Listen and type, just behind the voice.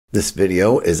This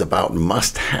video is about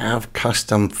must-have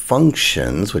custom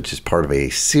functions, which is part of a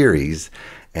series.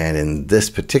 And in this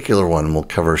particular one, we'll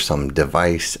cover some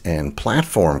device and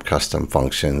platform custom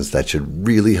functions that should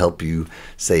really help you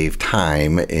save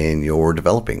time in your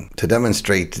developing. To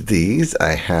demonstrate these,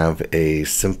 I have a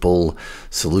simple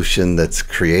solution that's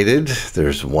created.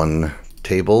 There's one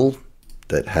table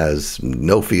that has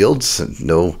no fields,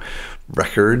 no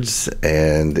records,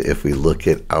 and if we look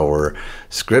at our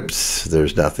scripts,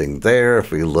 there's nothing there.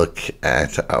 If we look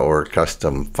at our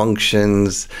custom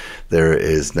functions, there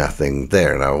is nothing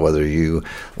there. Now, whether you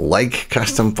like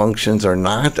custom functions or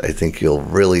not, I think you'll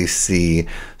really see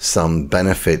some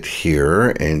benefit here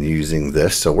in using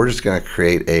this. So we're just going to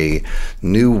create a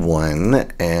new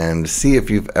one and see if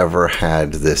you've ever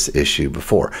had this issue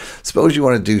before. Suppose you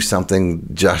want to do something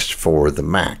just for the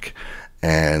Mac.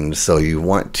 And so you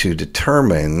want to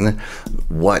determine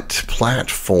what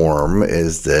platform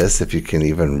is this, if you can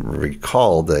even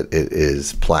recall that it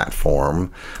is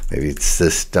platform. Maybe it's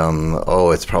system.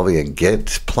 Oh, it's probably a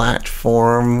Git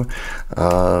platform.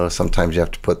 Sometimes you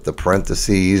have to put the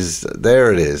parentheses.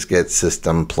 There it is, Git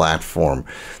system platform.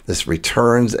 This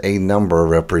returns a number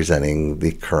representing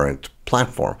the current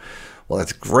platform. Well,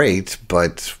 that's great,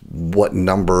 but what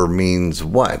number means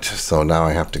what? So now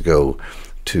I have to go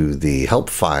to the help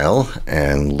file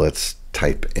and let's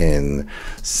type in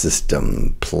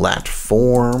system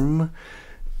platform.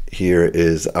 Here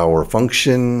is our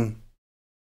function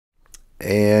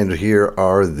and here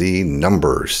are the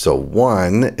numbers. So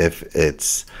 1 if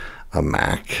it's a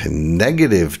Mac,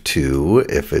 -2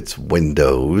 if it's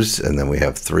Windows, and then we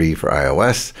have 3 for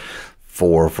iOS,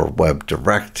 4 for Web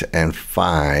Direct, and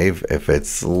 5 if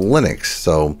it's Linux.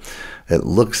 So it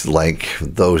looks like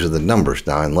those are the numbers.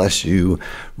 Now, unless you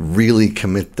really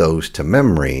commit those to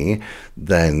memory,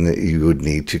 then you would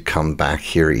need to come back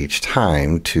here each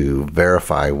time to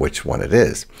verify which one it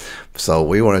is. So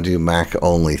we want to do Mac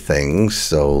only things.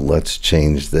 So let's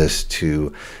change this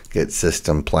to get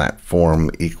system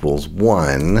platform equals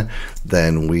 1.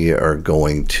 Then we are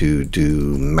going to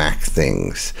do Mac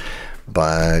things.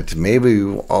 But maybe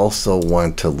we also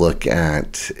want to look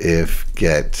at if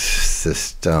get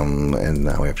system, and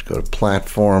now we have to go to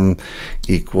platform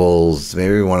equals,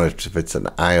 maybe we want to, if it's an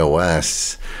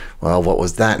iOS, well, what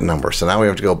was that number? So now we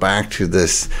have to go back to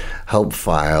this help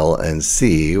file and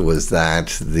see, was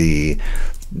that the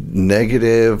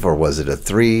negative, or was it a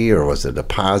 3, or was it a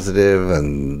positive?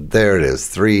 And there it is,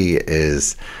 3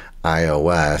 is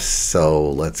iOS. So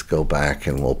let's go back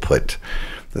and we'll put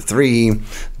the 3,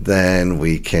 then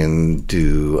we can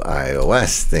do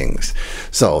iOS things.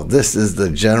 So this is the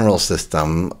general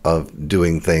system of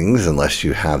doing things unless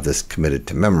you have this committed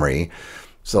to memory.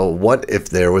 So what if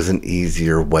there was an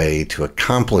easier way to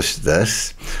accomplish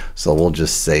this? So we'll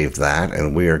just save that,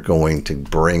 and we are going to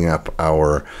bring up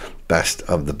our best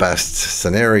of the best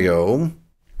scenario,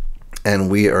 and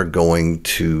we are going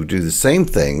to do the same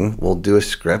thing. We'll do a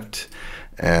script.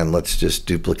 And let's just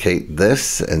duplicate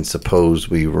this, and suppose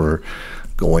we were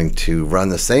going to run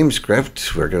the same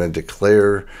script. We're going to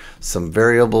declare some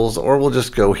variables, or we'll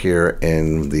just go here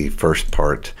in the first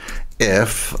part,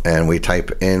 if, and we type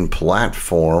in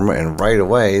platform, and right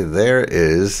away there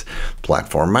is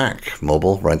platform Mac,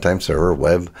 mobile, runtime server,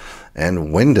 web,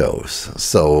 and Windows.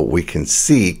 So we can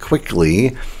see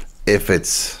quickly if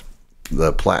it's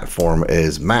the platform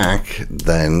is Mac,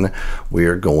 then we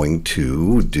are going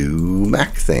to do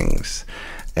Mac things.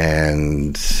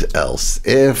 And else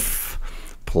if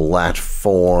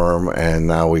platform, and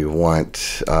now we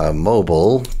want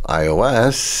mobile,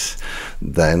 iOS,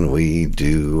 then we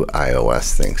do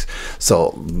iOS things.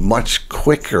 So much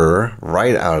quicker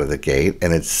right out of the gate,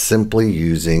 and it's simply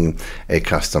using a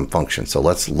custom function. So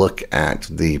let's look at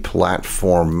the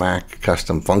platform Mac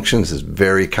custom functions. It's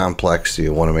very complex, so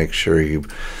you want to make sure you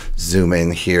zoom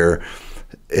in here.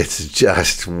 It's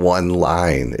just one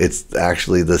line. It's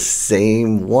actually the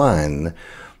same one,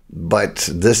 but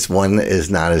this one is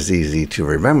not as easy to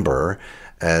remember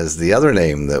as the other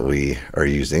name that we are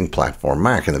using, platform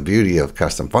Mac. And the beauty of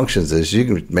custom functions is you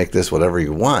can make this whatever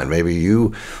you want. Maybe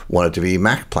you want it to be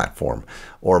Mac platform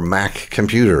or Mac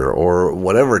computer, or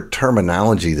whatever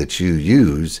terminology that you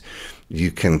use,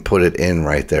 you can put it in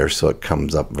right there so it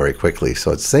comes up very quickly.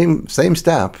 So it's same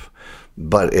step,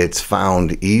 but it's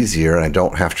found easier, and I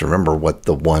don't have to remember what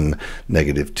the 1,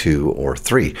 -2, or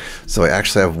 3. So I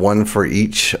actually have one for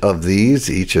each of these.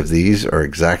 Each of these are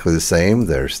exactly the same.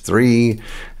 There's 3,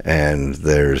 and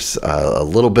there's a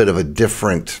little bit of a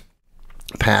different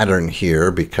pattern here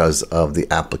because of the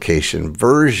application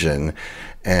version,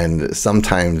 and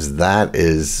sometimes that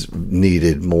is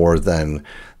needed more than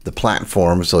the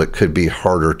platform, so it could be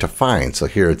harder to find. So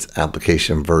here it's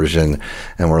application version,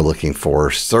 and we're looking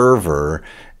for server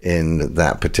in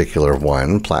that particular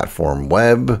one, platform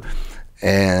web,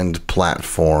 and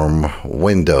platform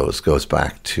Windows goes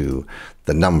back to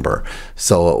the number.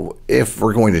 So if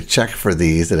we're going to check for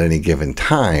these at any given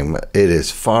time, it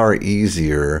is far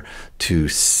easier to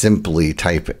simply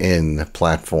type in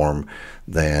platform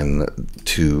than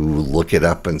to look it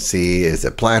up and see, is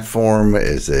it platform,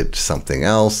 is it something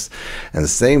else? And the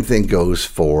same thing goes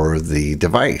for the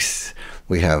device.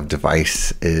 We have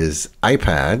device is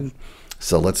iPad.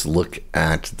 So let's look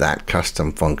at that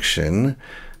custom function.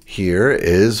 Here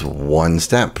is one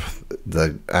step.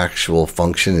 The actual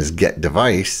function is get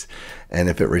device, and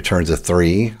if it returns a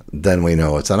 3, then we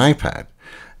know it's an iPad.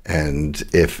 And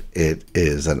if it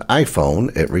is an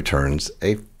iPhone, it returns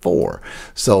a 4.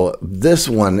 So this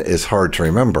one is hard to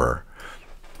remember.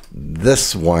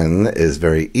 This one is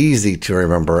very easy to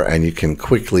remember, and you can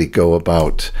quickly go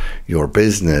about your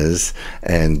business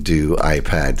and do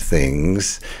iPad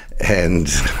things and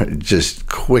just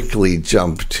quickly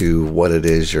jump to what it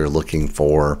is you're looking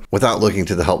for without looking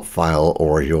to the help file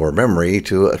or your memory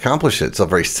to accomplish it. So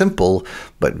very simple,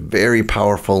 but very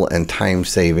powerful and time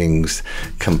savings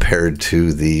compared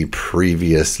to the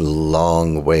previous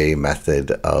long way method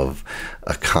of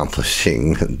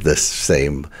accomplishing this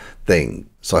same thing.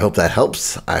 So I hope that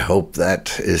helps. I hope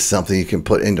that is something you can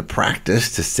put into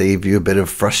practice to save you a bit of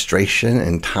frustration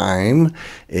and time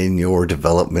in your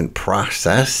development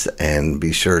process. And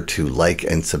be sure to like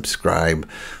and subscribe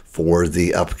for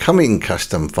the upcoming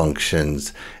custom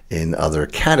functions in other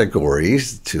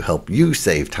categories to help you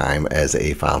save time as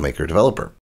a FileMaker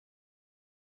developer.